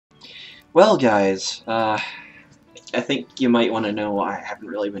Well, guys, I think you might want to know why I haven't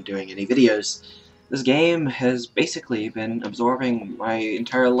really been doing any videos. This game has basically been absorbing my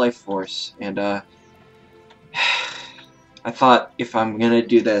entire life force, and, I thought if I'm gonna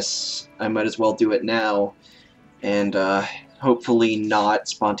do this, I might as well do it now, and, hopefully not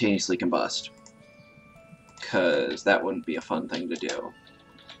spontaneously combust. Because that wouldn't be a fun thing to do.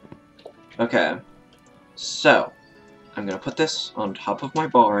 Okay, so, I'm gonna put this on top of my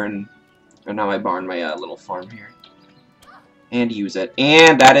barn, or not my barn, my little farm here, and use it.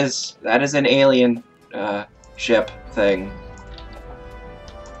 And that is an alien ship thing.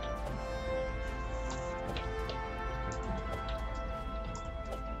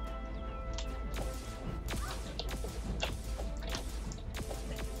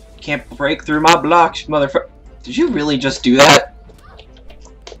 Can't break through my blocks, motherfucker. Did you really just do that?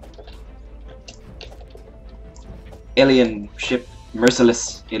 Alien ship.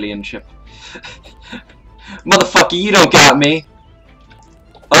 Merciless alien ship. Motherfucker, you don't got me.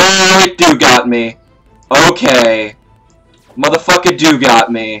 Oh, it do got me. Okay. Motherfucker do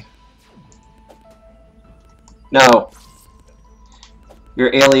got me. No.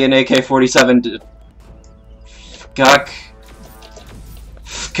 Your alien AK-47 Cuck.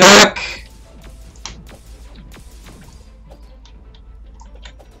 Cuck!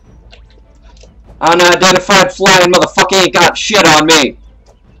 Unidentified flying motherfucker ain't got shit on me!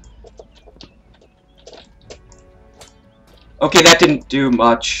 Okay, that didn't do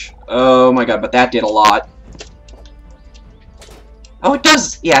much. Oh my god, but that did a lot. Oh, it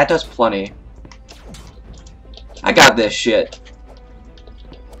does! Yeah, it does plenty. I got this shit.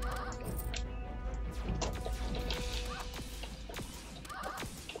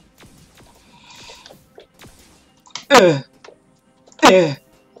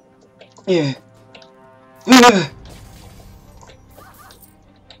 Yeah.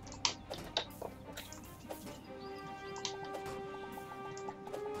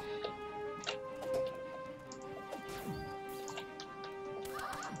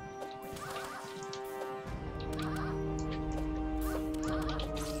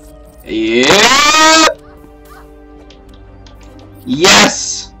 Yeah!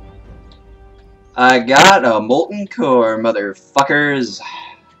 Yes! I got a molten core, motherfuckers.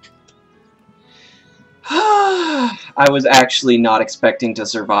 I was actually not expecting to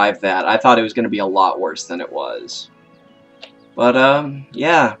survive that. I thought it was going to be a lot worse than it was. But,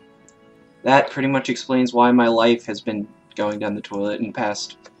 yeah. That pretty much explains why my life has been going down the toilet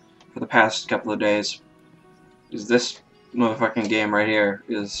for the past couple of days. Is this motherfucking game right here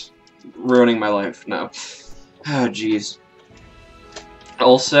is ruining my life. No. Oh, jeez.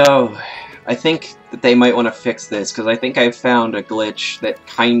 Also, I think that they might want to fix this, because I think I found a glitch that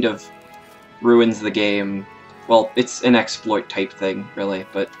kind of ruins the game. Well, it's an exploit type thing, really,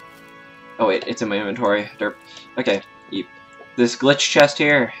 but... Oh wait, it's in my inventory. Derp. Okay, this glitch chest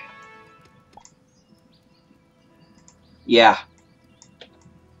here. Yeah.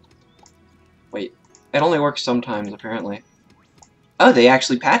 Wait, it only works sometimes, apparently. Oh, they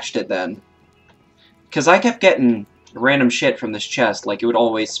actually patched it then. Because I kept getting random shit from this chest, like it would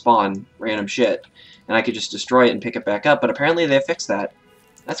always spawn random shit, and I could just destroy it and pick it back up, but apparently they fixed that.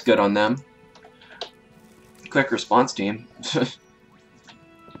 That's good on them. Quick response team.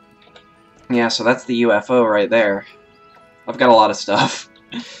 Yeah, so that's the UFO right there. I've got a lot of stuff.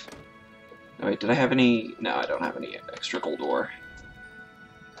 Oh, wait, did I have any? No, I don't have any extra gold ore.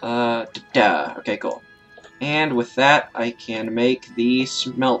 Okay, cool. And with that, I can make the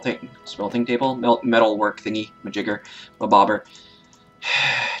smelting table, metal work thingy, majigger, mabobber.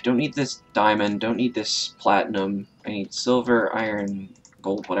 Don't need this diamond, don't need this platinum. I need silver, iron,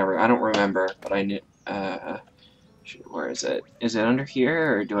 gold, whatever. I don't remember, but I need, where is it? Is it under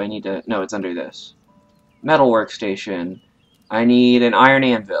here, or do I need to, no, it's under this. Metal workstation. I need an iron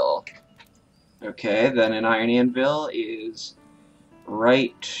anvil. Okay, then an iron anvil is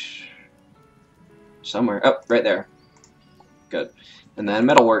right somewhere. Oh, right there. Good. And then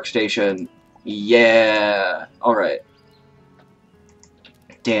metal workstation. Yeah! Alright.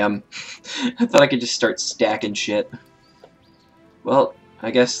 Damn. I thought I could just start stacking shit. Well,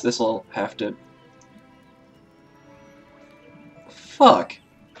 I guess this'll have to... Fuck.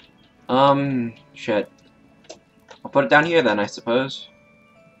 Shit. I'll put it down here then, I suppose.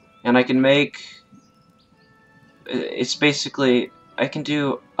 And I can make... It's basically... I can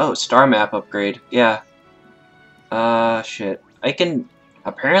do... Oh, star map upgrade. Yeah. Shit. I can...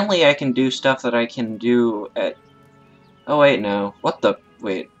 Apparently I can do stuff that I can do at... Oh, wait, no. What the...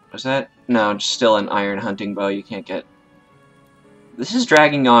 Wait, was that... No, just still an iron hunting bow you can't get. This is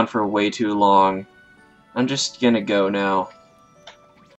dragging on for way too long. I'm just gonna go now.